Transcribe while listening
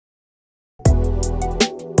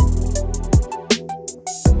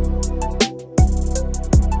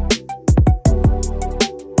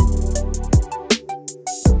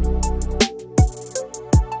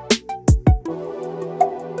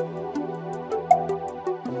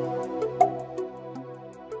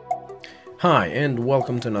Hi and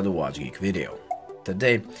welcome to another Watch Geek video.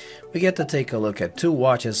 Today we get to take a look at two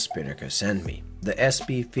watches Spinnaker sent me, the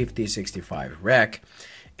SP-5065 rack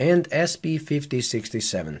and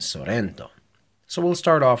SP-5067 Sorrento. So we'll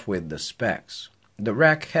start off with the specs. The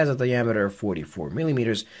rack has a diameter of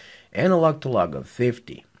 44mm and a lug-to-lug of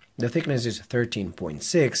 50. The thickness is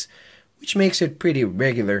 13.6, which makes it pretty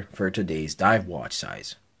regular for today's dive watch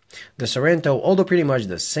size. The Sorrento, although pretty much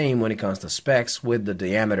the same when it comes to specs, with the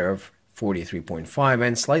diameter of 43.5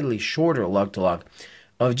 and slightly shorter lug-to-lug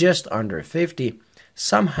of just under 50,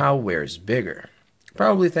 somehow wears bigger,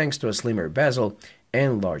 probably thanks to a slimmer bezel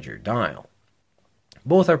and larger dial.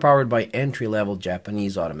 Both are powered by entry-level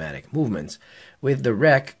Japanese automatic movements, with the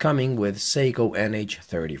rack coming with Seiko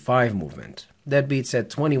NH35 movement that beats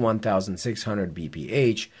at 21,600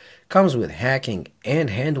 bph, comes with hacking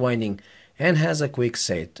and hand winding, and has a quick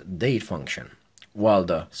set date function, while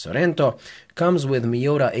the Sorrento comes with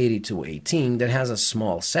Miyota 8218 that has a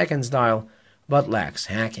small seconds dial but lacks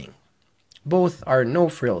hacking. Both are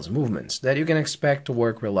no-frills movements that you can expect to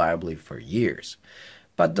work reliably for years,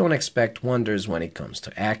 but don't expect wonders when it comes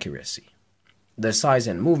to accuracy. The size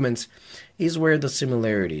and movements is where the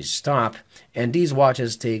similarities stop, and these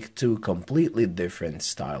watches take two completely different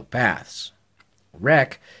style paths.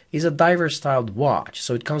 Rack is a diver-styled watch,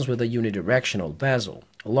 so it comes with a unidirectional bezel,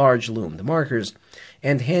 large loomed markers,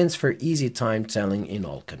 and hands for easy time telling in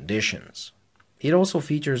all conditions. It also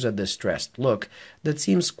features a distressed look that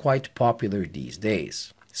seems quite popular these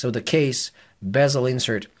days, so the case, bezel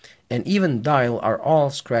insert, and even dial are all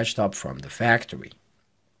scratched up from the factory.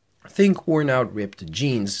 Think worn-out ripped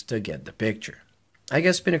jeans to get the picture. I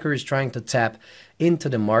guess Spinnaker is trying to tap into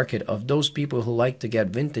the market of those people who like to get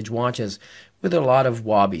vintage watches with a lot of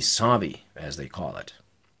wabi-sabi, as they call it.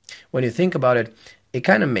 When you think about it, it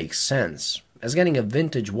kind of makes sense, as getting a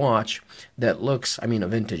vintage watch that looks, a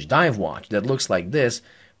vintage dive watch that looks like this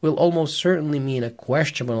will almost certainly mean a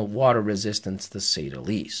questionable water resistance to say the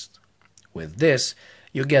least. With this,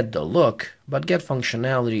 you get the look, but get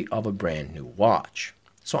functionality of a brand new watch.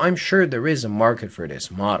 So I'm sure there is a market for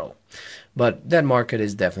this model, but that market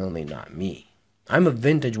is definitely not me. I'm a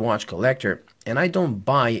vintage watch collector, and I don't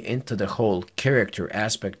buy into the whole character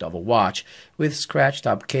aspect of a watch with scratched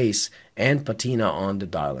up case and patina on the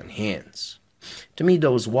dial and hands. To me,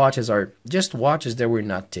 those watches are just watches that were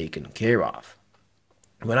not taken care of.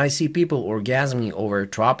 When I see people orgasming over a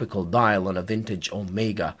tropical dial on a vintage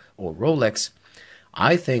Omega or Rolex,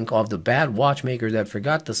 I think of the bad watchmaker that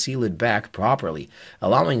forgot to seal it back properly,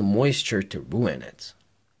 allowing moisture to ruin it.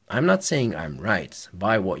 I'm not saying I'm right,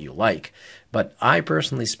 buy what you like, but I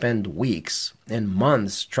personally spend weeks and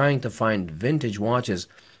months trying to find vintage watches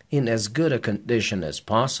in as good a condition as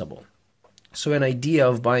possible. So an idea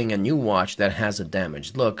of buying a new watch that has a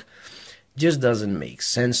damaged look just doesn't make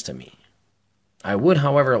sense to me. I would,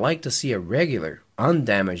 however, like to see a regular,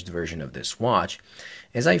 undamaged version of this watch,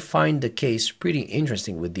 as I find the case pretty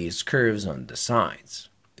interesting with these curves on the sides.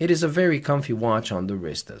 It is a very comfy watch on the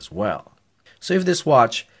wrist as well. So if this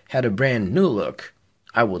watch had a brand new look,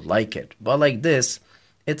 I would like it, but like this,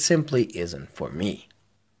 it simply isn't for me.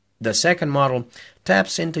 The second model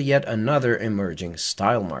taps into yet another emerging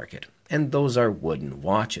style market, and those are wooden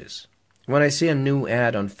watches. When I see a new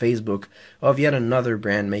ad on Facebook of yet another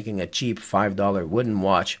brand making a cheap $5 wooden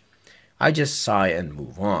watch, I just sigh and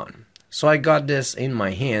move on. So I got this in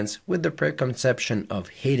my hands with the preconception of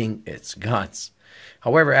hating its guts.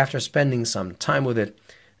 However, after spending some time with it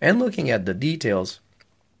and looking at the details,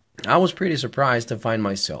 I was pretty surprised to find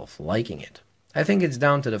myself liking it. I think it's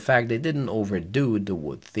down to the fact they didn't overdo the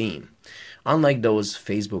wood theme. Unlike those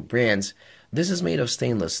Facebook brands, this is made of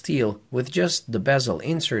stainless steel with just the bezel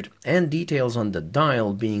insert and details on the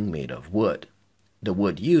dial being made of wood. The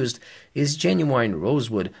wood used is genuine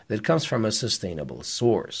rosewood that comes from a sustainable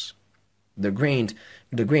source. The grain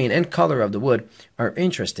and color of the wood are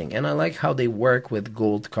interesting, and I like how they work with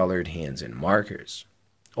gold-colored hands and markers.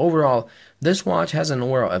 Overall, this watch has an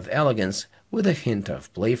aura of elegance with a hint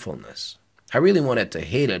of playfulness. I really wanted to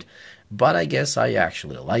hate it, but I guess I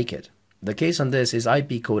actually like it. The case on this is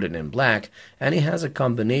IP-coated in black, and it has a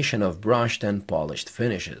combination of brushed and polished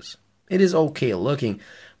finishes. It is okay looking,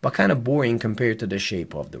 but kind of boring compared to the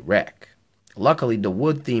shape of the rack. Luckily, the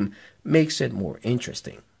wood theme makes it more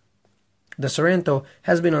interesting. The Sorrento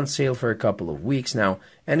has been on sale for a couple of weeks now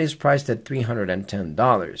and is priced at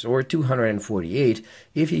 $310 or $248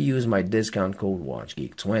 if you use my discount code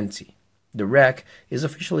WatchGeek20. The rack is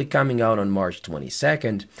officially coming out on March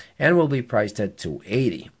 22nd and will be priced at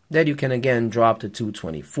 $280. That you can again drop to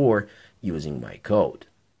 $224 using my code.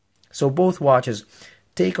 So both watches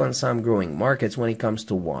take on some growing markets when it comes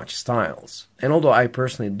to watch styles. And although I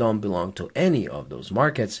personally don't belong to any of those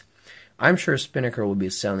markets, I'm sure Spinnaker will be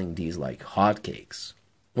selling these like hotcakes.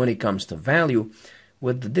 When it comes to value,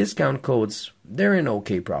 with the discount codes, they're an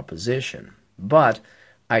okay proposition. But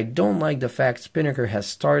I don't like the fact Spinnaker has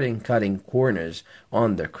started cutting corners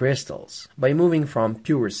on the crystals by moving from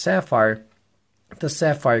pure sapphire to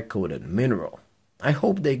sapphire-coated mineral. I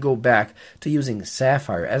hope they go back to using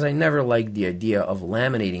sapphire, as I never liked the idea of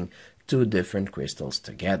laminating two different crystals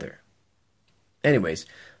together. Anyways,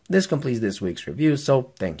 this completes this week's review,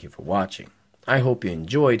 so thank you for watching. I hope you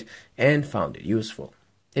enjoyed and found it useful.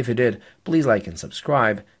 If you did, please like and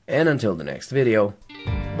subscribe, and until the next video,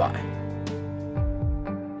 bye.